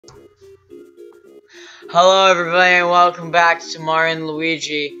Hello everybody and welcome back to Mario and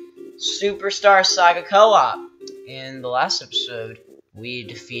Luigi Superstar Saga Co-op. In the last episode, we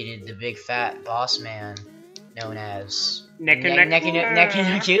defeated the big fat boss man known as Neku.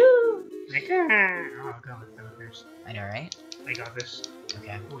 Oh god, I know, right? I got this.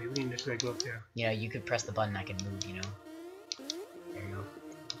 Okay. Oh, you need this leg up there. You know, you could press the button, I can move, you know. There you go.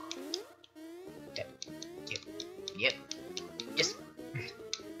 Yep. Yes.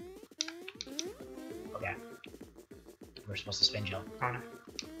 Okay. We're supposed to spin jump. On it.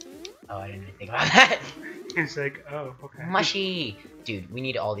 Oh, I didn't even think about that. It's like, oh, okay. Mushy! Dude, we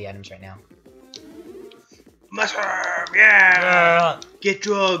need all the items right now. Mushroom! Yeah! Get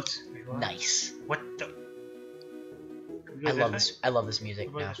drugged! Wait, what? Nice. What the? I love this. I love this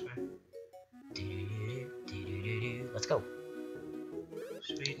music. Go Now. this way. Let's go.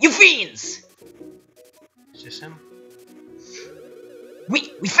 Sweet. You fiends! Is this him?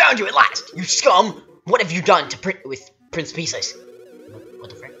 We found you at last, you scum! What have you done to with Prince Pieces? What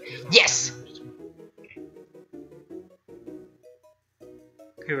the frick? Yes!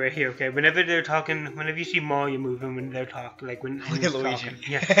 Okay, right here, okay. Whenever they're talking, whenever you see Mario moving when they're talking, like when Look he's at Luigi. talking.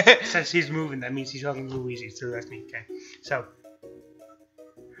 Yeah. Since he's moving, that means he's talking to Luigi, so that's me, okay. So.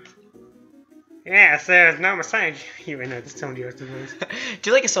 Yes, there's no mistake. Even though it's somebody else's voice.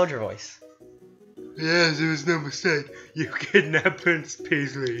 Do like a soldier voice. Yes, there was no mistake. You kidnapped Prince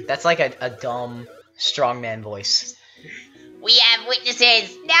Paisley. That's like a dumb strongman voice. We have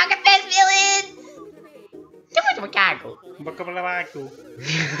witnesses! Now confess villains!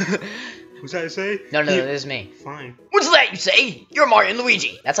 What's that say? No, this is me. Fine. What's that you say? You're Mario and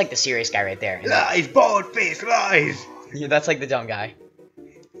Luigi. That's like the serious guy right there. Lies, bald face, lies! Yeah, that's like the dumb guy.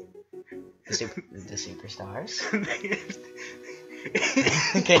 The superstars.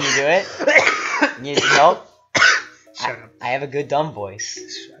 Can you do it? You need some help? Shut up. I have a good dumb voice.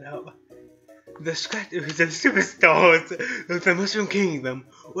 Shut up. The superstars of the Mushroom Kingdom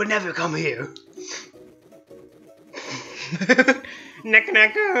will never come here. Yeah.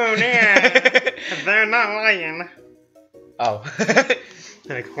 They're not lying. Oh.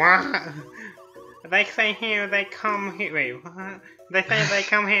 Like, what? They say here they come here. Wait, what? They say they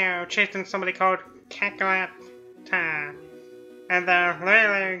come here chasing somebody called Kakarata. And they're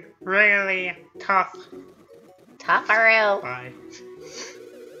really, really tough. Tougheroo. Bye.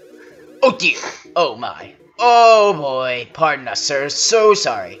 Oh dear. Oh my. Oh boy. Pardon us, sir. So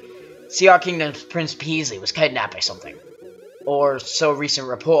sorry. See, our kingdom's Prince Peasley was kidnapped by something. Or so recent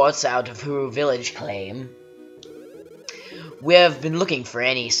reports out of Hammeroos village claim. We have been looking for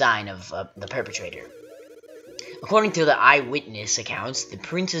any sign of the perpetrator. According to the eyewitness accounts, the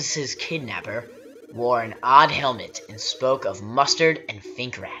princess's kidnapper wore an odd helmet and spoke of mustard and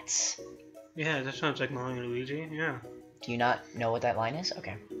fink rats. Yeah, that sounds like Mario and Luigi. Yeah. Do you not know what that line is?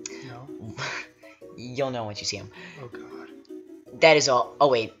 Okay. No. You'll know once you see him. Oh god. That is all. Oh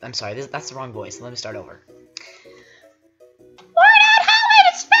wait, I'm sorry. That's the wrong voice. Let me start over. Worn out helmet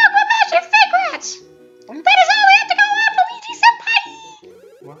and spoke with magic fake rats! And that is all we have to go on, Luigi Senpai!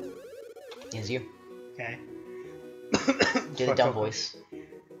 What? Is you? Okay. Do the dumb voice.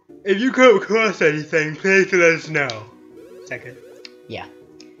 If you come across anything, please let us know. Second. Yeah.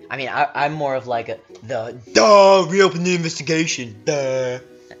 I mean, I'm more of like duh, reopen the investigation, duh.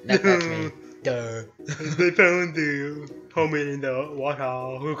 That's me. Duh. They found the helmet in the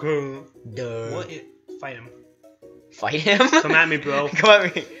water. Duh. What? Fight him. Fight him? Come at me, bro. Come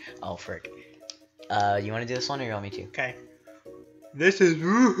at me. Oh, frick. You want to do this one or you want me to? Okay. This is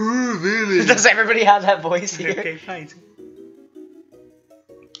woohoo, really. Does everybody have that voice here? Okay, fine.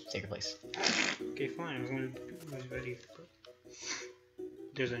 Take your place. Okay, fine. I was ready.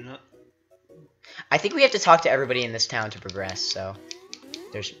 There's a nut. I think we have to talk to everybody in this town to progress, so...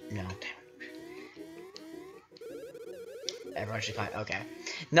 There's... No. Everyone should find... Okay.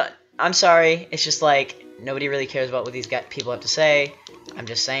 No, I'm sorry. It's just like, nobody really cares about what these people have to say. I'm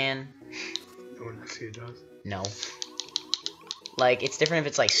just saying. No one actually does. No. Like, it's different if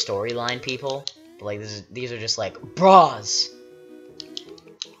it's like storyline people. But like, these are just like, bras!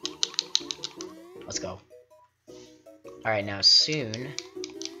 Let's go. Alright, now soon...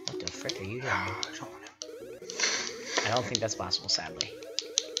 What the frick are you doing? I don't think that's possible, sadly.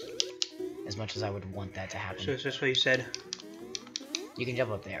 As much as I would want that to happen. So is this what you said? You can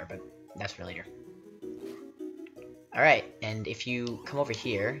jump up there, but that's for later. Alright, and if you come over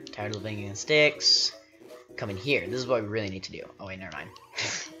here, tired of living in sticks, come in here. This is what we really need to do. Oh wait, never mind.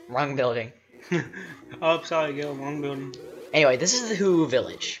 Wrong building. Oh, sorry, girl, wrong building. Anyway, this is the Hammeroos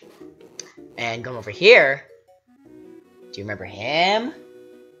village. And come over here. Do you remember him?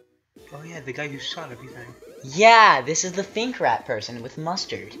 Oh yeah, the guy who shot everything. Yeah, this is the Think Rat person with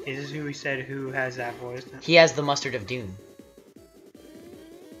mustard. Is this who we said who has that voice? He has the mustard of doom.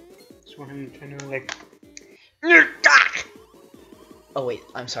 Just want him to know, like... Oh wait,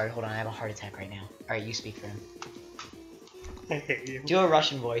 I'm sorry, hold on, I have a heart attack right now. Alright, you speak for him. I hate you. Do a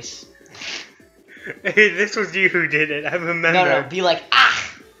Russian voice. Hey, this was you who did it, I remember. No, be like,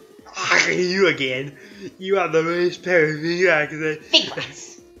 ah! Ah, you again. You are the worst pair of accent. Think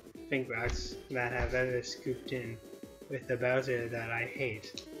Rats! Think rats that have ever scooped in with the Bowser that I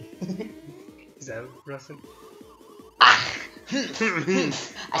hate. Is that Russian? Ah!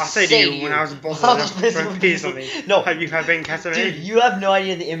 I'll say to you when I was born for peace on me. No, you have been Casanova. dude, you have no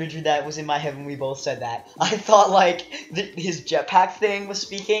idea the imagery that was in my head when we both said that. I thought like his jetpack thing was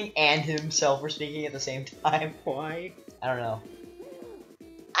speaking and himself were speaking at the same time. Why? I don't know.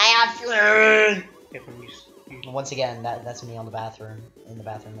 I have flown. If I'm Once again, that's me in the bathroom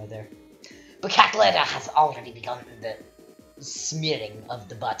right there. But Cackletta has already begun the smearing of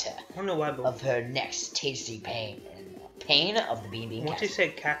the butter I don't know why, but of her next tasty pain of the bean once you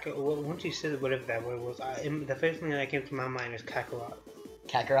said once you said whatever that word was, the first thing that came to my mind is Kakarot.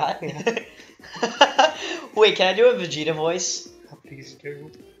 Kakarot? Yeah. Wait, can I do a Vegeta voice? Oh, please do.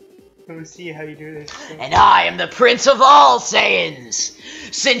 Let me see how you do this. And I am the Prince of all Saiyans!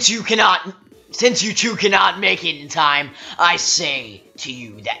 Since you two cannot make it in time, I say to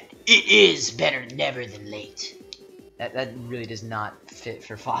you that it is better never than late. That really does not fit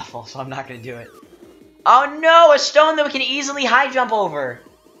for Fawful, so I'm not gonna do it. Oh no, a stone that we can easily high jump over!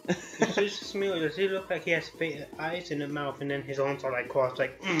 Does he look like he has eyes in the mouth and then his arms are like crossed,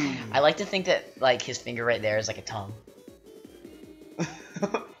 like I like to think that like his finger right there is like a tongue.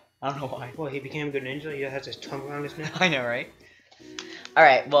 I don't know why. Well, he became a good ninja, he has his tongue around his neck. I know, right?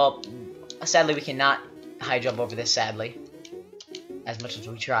 Alright, well, sadly we cannot high jump over this, sadly. As much as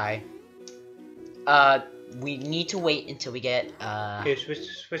we try. We need to wait until we get, Here,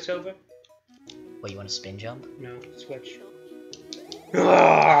 switch over? What, you want to spin jump? No, switch.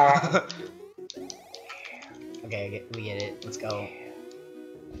 Okay, we get it. Let's go.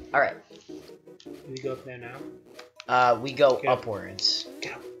 Alright. Do we go up there now? We go Get up. upwards.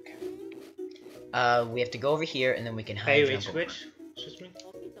 Get up. We have to go over here, and then we can high jump over. Switch me?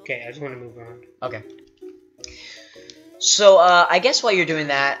 Okay, I just want to move on. Okay. So, I guess while you're doing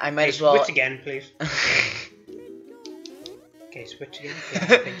that, I might as well... Switch again, please. Okay, switch again. Yeah,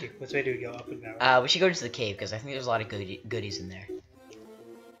 thank you. Which way do we go? Up and down? We should go into the cave, because I think there's a lot of goodies in there.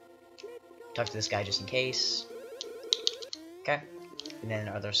 Talk to this guy just in case. Okay. And then,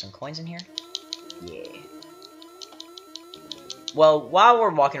 are there some coins in here? Yeah. Well, while we're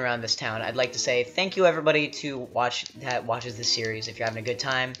walking around this town, I'd like to say thank you everybody that watches this series. If you're having a good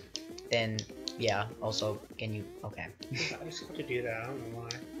time, then yeah. Also, can you? Okay. I just have to do that. I don't know why.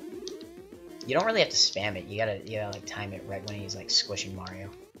 You don't really have to spam it. You gotta like time it right when he's like squishing Mario.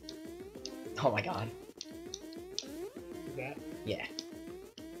 Oh my god. Is that? Yeah.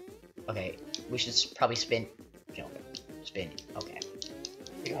 Okay. We should probably spin. Jump. Spin. Okay.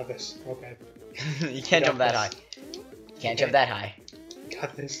 You got this. Okay. You can't jump that high. Can't jump that high.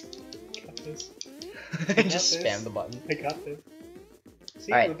 Got this. Got this. Just spam the button. I got this.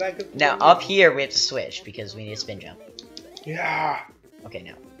 See, Alright, we're back up now up here we have to switch because we need a spin jump. Yeah. Okay,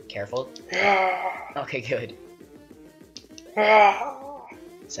 now, careful. Yeah. Okay, good. Yeah.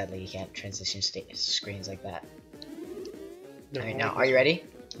 Sadly, you can't transition screens like that. No, Alright, now, are you ready?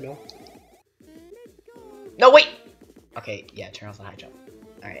 No. No, wait! Okay, yeah, turn off the high jump.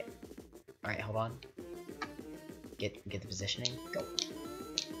 Alright. Alright, hold on. Get the positioning. Go.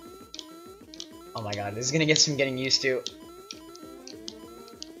 Oh my god, this is gonna get some getting used to.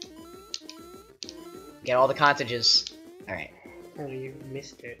 Get all the cottages. Alright. Oh, you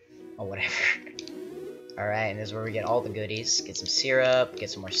missed it. Oh, whatever. Alright, and this is where we get all the goodies. Get some syrup, get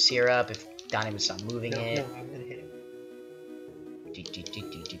some more syrup if Donnie would stop moving it. No, I'm gonna hit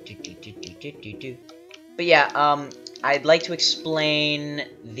it. But yeah, I'd like to explain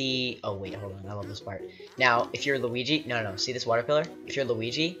the... Oh, wait, hold on. I love this part. Now, if you're Luigi... No. See this water pillar? If you're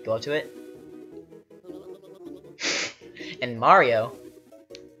Luigi, go up to it. And Mario,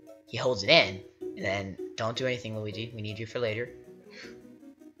 he holds it in. And then, don't do anything, Luigi. We need you for later.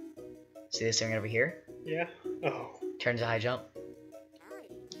 See this thing over here? Yeah. Oh. Turn to high jump.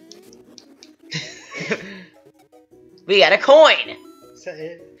 We got a coin! Is that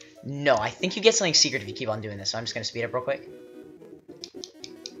it? No, I think you get something secret if you keep on doing this, so I'm just gonna speed up real quick.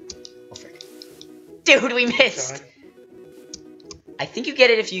 Oh, frick. Dude, we missed! God. I think you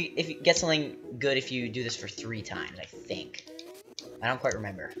get it if you get something good if you do this for 3 times, I think. I don't quite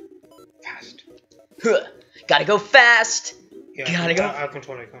remember. Fast. Huh. Gotta go fast! Yeah, Gotta go. I'll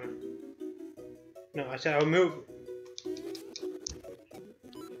control it, Connor. No, I said I'll move.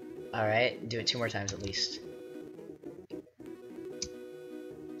 Alright, do it 2 more times at least.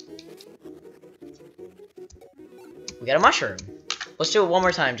 We got a mushroom. Let's do it 1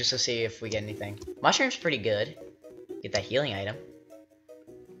 more time just to see if we get anything. Mushroom's pretty good. Get that healing item.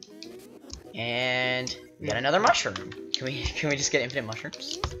 And we got another mushroom. Can we just get infinite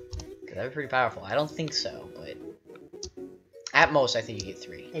mushrooms? Cause that'd be pretty powerful. I don't think so, but at most I think you get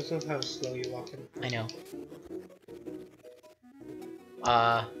 3. I love how slow you walk in. I know.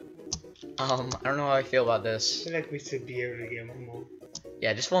 I don't know how I feel about I this. feel like we should be able to get one more.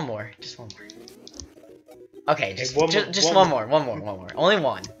 Yeah, just one more. Just one more. Okay, just one more. one more. Only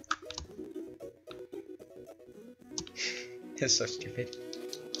one. That's so stupid.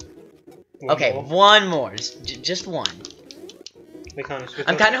 Okay, one more. Just one.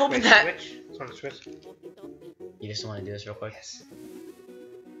 I'm kind of hoping that. Switch. You just want to do this real quick? Yes.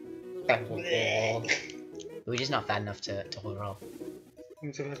 Luigi's not fat enough to hold it all.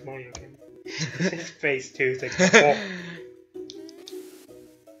 I'm so that's Mario again. His face too is like, oh.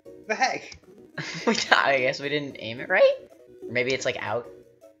 The heck? I guess we didn't aim it right? Or maybe it's like out?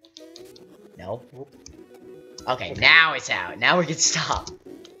 No? Okay, now it's out. Now we can stop.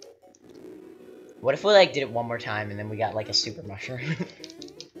 What if we like did it 1 more time and then we got like a super mushroom?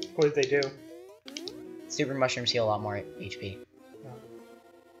 What did they do? Super mushrooms heal a lot more HP. Oh.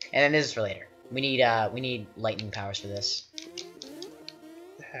 And then this is for later. We need lightning powers for this.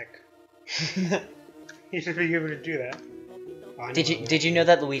 The heck? You should be able to do that. Oh, Did you know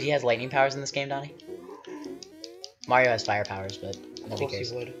that Luigi has lightning powers in this game, Donnie? Mario has fire powers, but nobody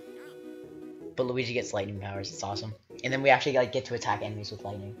cares. Of course he would. But Luigi gets lightning powers. It's awesome. And then we actually like get to attack enemies with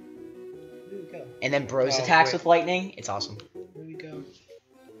lightning. Here we go. And then Bros attacks with lightning. It's awesome. Here we go.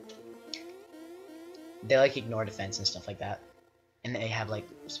 They like ignore defense and stuff like that. And they have like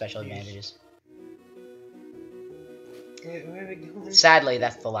special advantages. Where are we going? Sadly,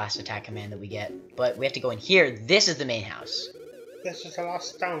 that's the last attack command that we get. But we have to go in here. This is the main house. That's just a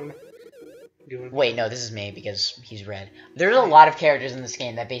lost stone. Wait, no, this is me because he's red. There's a lot of characters in this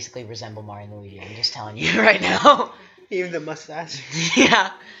game that basically resemble Mario and Luigi. I'm just telling you right now. Even the mustache.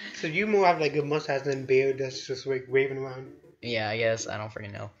 Yeah. So you more have like a mustache than beard that's just like waving around. Yeah, I guess. I don't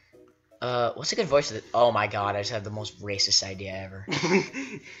freaking know. What's a good voice of it? Oh my god, I just had the most racist idea ever.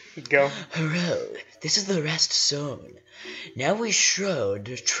 Go. Hello, this is the rest zone. Now we show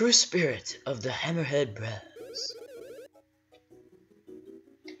the true spirit of the Hammerhead Bros.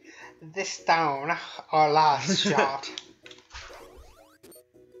 This stone, our last shot.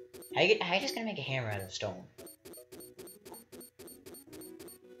 How you just gonna make a hammer out of stone?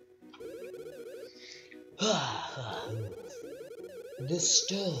 This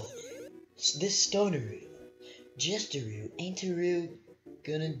stoneroo, just a roo, ain't a roo,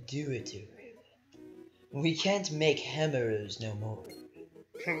 gonna do it to roo. We can't make Hammeroos no more.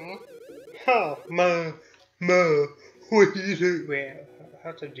 Oh, Ma, what do you do? Wait,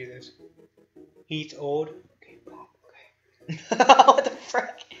 how to do this? He's old. Okay, okay. What the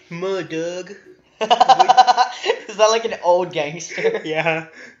frick? Ma, Doug. Is that like an old gangster? Yeah.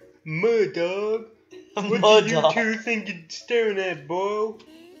 Ma, Doug. What do you two think you're staring at, bro?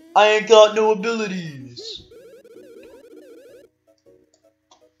 I ain't got no abilities.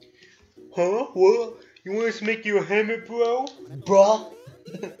 Huh? What? You want us to make you a hammer, bro? Brah.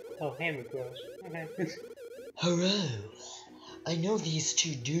 Oh, hammer bros. Okay. Hello. I know these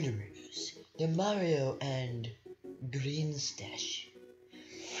two doodaroos. They're Mario and Greenstash.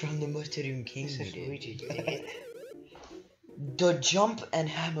 From the Mushroom Kingdom. The Jump and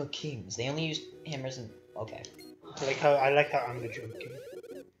Hammer Kings. They only use hammers and... Okay. I like how I'm the Jump King.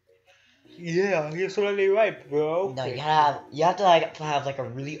 Yeah, you're totally right, bro. No, you have to like have like a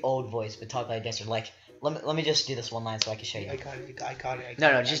really old voice, but talk like this, or like let me just do this one line so I can show you. I got it.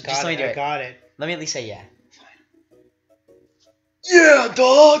 No, just let me do it. I got it. Let me at least say yeah. Yeah,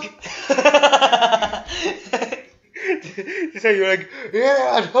 dog. That's how you're like,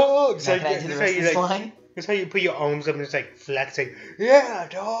 yeah, dog. Now, can I do the rest of this line? That's how you put your arms up and it's like flexing. Yeah,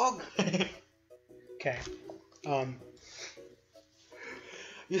 dog. Okay.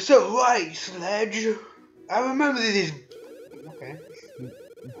 You're so right, Sledge. I remember these. Okay.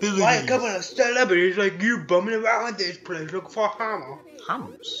 Why a couple of celebrities like you bumming around this place looking for hammer?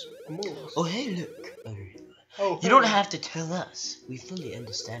 Hammers? Hammeroos. Oh, hey, look. Oh, You don't have to tell us. We fully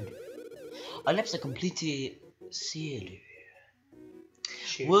understand you. Our lips are completely sealed.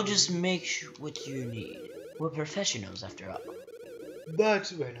 We'll just make what you need. We're professionals, after all.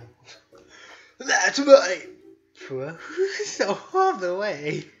 That's right. That's right. So all the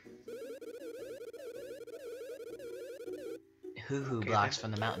way. Hoo-hoo blocks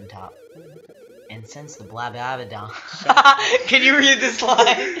from the mountaintop. And since the Blababadon... Can you read this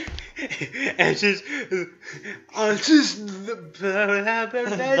line? And just the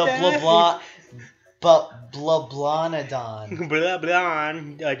The Blablanadon. blah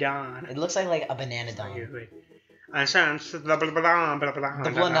blah don. It looks like a bananadon. And since the blah blah blah blah The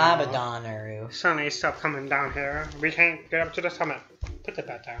Blababadon, Aru. Suddenly stop coming down here. We can't get up to the summit. Put the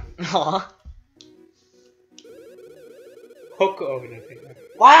bat down. Aw. Hook over nothing.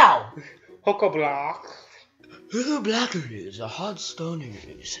 Wow! Hook block. Hello, blackers are hard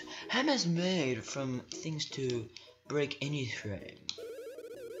stoners. Hammers made from things to break any frame.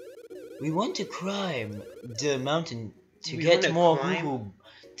 We want to climb the mountain to get more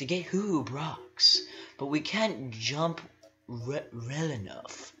hoo-hoo blocks, but we can't jump well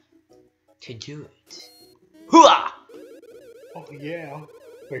enough to do it. Hooah! Oh yeah.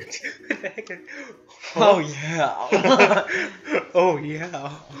 Wait, what the heck is... Oh yeah. Oh yeah.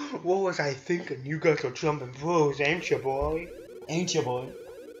 What was I thinking? You guys are jumping pros, ain't you, boy? Ain't you, boy?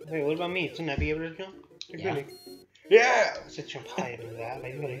 Wait, what about me? Shouldn't I be able to jump? Like, Yeah. really? Yeah! I should jump higher than that,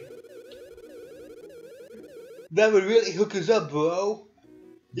 like really. That would really hook us up, bro.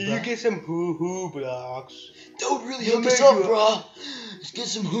 You get some hoo-hoo blocks. That would really You hook us make up, you- bruh. Let's get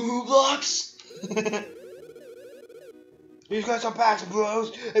some hoo-hoo blocks. These guys are backs,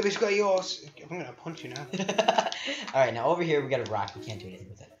 bros. If it's got yours, I'm gonna punch you now. Alright, now over here we got a rock. We can't do anything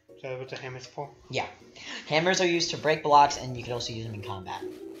with it. So what's a hammer's for? Yeah. Hammers are used to break blocks, and you can also use them in combat.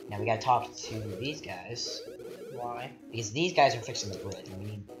 Now we gotta talk to these guys. Why? Because these guys are fixing the grid,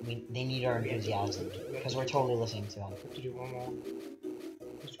 and they need our enthusiasm. Because we're totally listening to them. Have to do one more.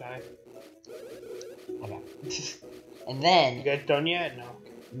 This guy. Okay. And then... You guys done yet? No.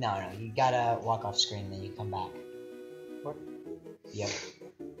 No, you gotta walk off screen, and then you come back. What? Yep.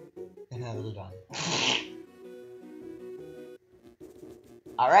 And then we're done.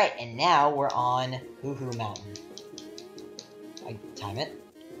 Alright, and now we're on Hoo-Hoo Mountain. I time it?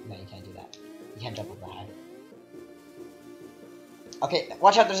 No, you can't do that. You can't jump over high. Okay,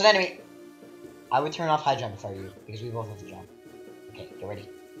 watch out, there's an enemy! I would turn off high jump if I were you, because we both have to jump. Okay, get ready.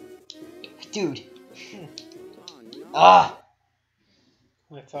 Dude! Ah!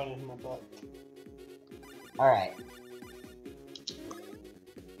 I fell into my butt. Alright.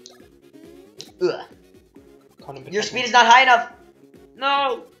 Ugh. Connor, Your speed is not high enough!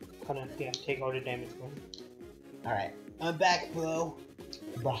 No! Connor, yeah, take all the damage, bro. Alright. I'm back, bro.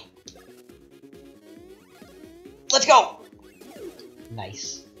 Bruh. Let's go!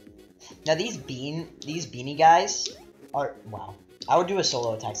 Nice. Now these beanie guys are, wow. I would do a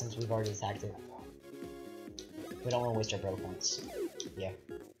solo attack since we've already attacked it. We don't want to waste our bro points. Yeah.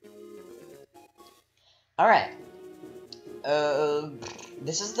 Alright.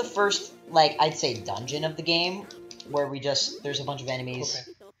 This is the first, like, I'd say dungeon of the game, where there's a bunch of enemies.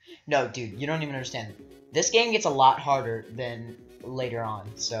 Okay. No, dude, you don't even understand. This game gets a lot harder than later on,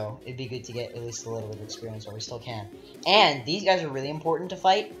 so it'd be good to get at least a little bit of experience while we still can. And these guys are really important to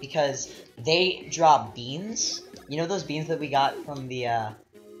fight because they drop beans. You know those beans that we got from the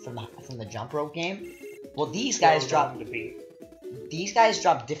jump rope game? Well, these guys drop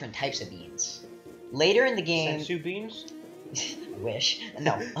different types of beans. Later in the game, Sensu beans? I wish.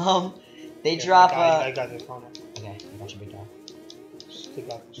 No. They drop. I got this on it. Okay, I got your big guy. Stick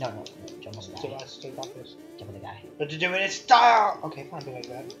up. No, jump on the guy. Stick up this. Jump on the guy. But to do it in style! Okay, fine, do like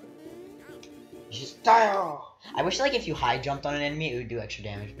that. Style! I wish, like, if you high jumped on an enemy, it would do extra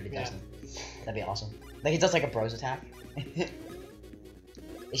damage, but it doesn't. That'd be awesome. Like, it does, like, a bros attack. It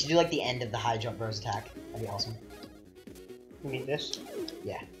should do, like, the end of the high jump bros attack. That'd be awesome. You mean this?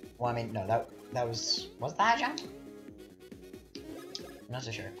 Yeah. Well, I mean, no, that was the high jump? I'm not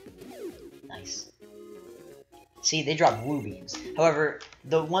so sure. Nice. See, they drop woo beans. However,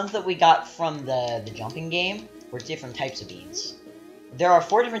 the ones that we got from the jumping game were different types of beans. There are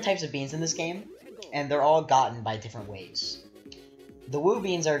 4 different types of beans in this game, and they're all gotten by different ways. The woo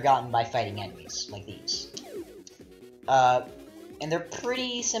beans are gotten by fighting enemies, like these. And they're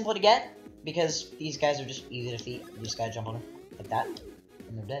pretty simple to get, because these guys are just easy to defeat. You just gotta jump on them, like that,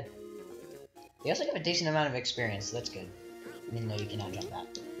 and they're dead. They also have a decent amount of experience, so that's good. Even though you cannot jump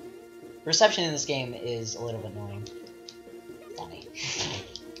that. Reception in this game is a little bit annoying. Funny.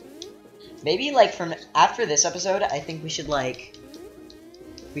 Maybe, like, from after this episode, I think we should make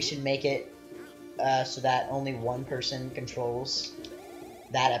it so that only one person controls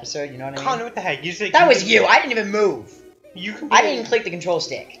that episode, you know what I mean? Connor, what the heck? You said That was you! I didn't even move! You can I didn't even click the control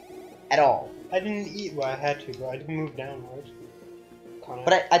stick. At all. I didn't eat. Well, I had to, but I didn't move downwards. Connor.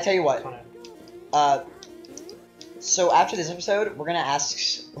 But I tell you what, Connor. so after this episode, we're gonna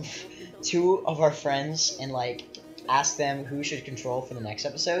ask 2 of our friends and, like, ask them who should control for the next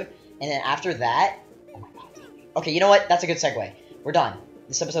episode. And then after that... Oh my god. Okay, you know what? That's a good segue. We're done.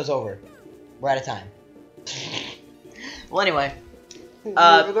 This episode's over. We're out of time. Well, anyway.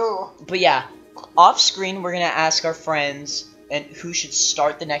 But yeah. Off screen, we're going to ask our friends and who should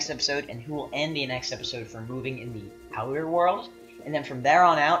start the next episode and who will end the next episode for moving in the outer world. And then from there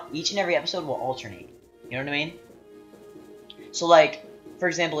on out, each and every episode will alternate. You know what I mean? So, like, for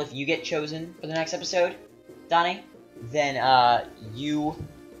example, if you get chosen for the next episode, Donnie, then you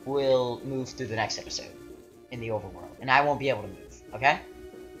will move through the next episode in the overworld. And I won't be able to move, okay?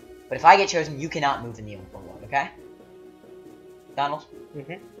 But if I get chosen, you cannot move in the overworld, okay? Donald?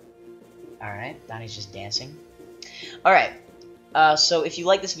 Mm-hmm. Alright, Donnie's just dancing. Alright, so if you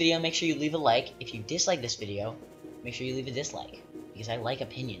like this video, make sure you leave a like. If you dislike this video, make sure you leave a dislike. Because I like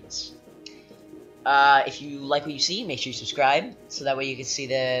opinions. If you like what you see, make sure you subscribe. So that way you can see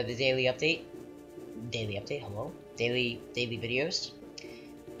the daily update. Daily update, hello? Daily videos.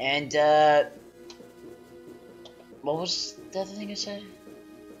 And, what was the other thing I said?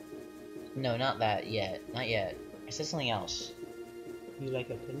 No, not that yet. Not yet. I said something else. You like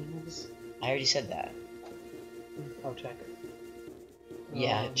opinions? I already said that. I'll check.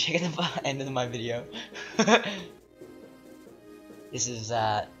 Yeah, check at the end of my video. This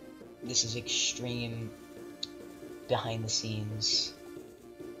is extreme behind the scenes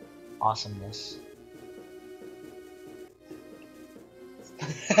awesomeness.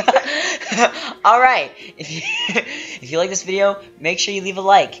 Alright, if you like this video, make sure you leave a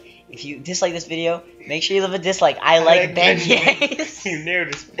like. If you dislike this video, make sure you leave a dislike. I like beignets. You knew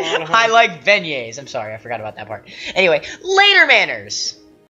this. I like beignets. I'm sorry, I forgot about that part. Anyway, later manners.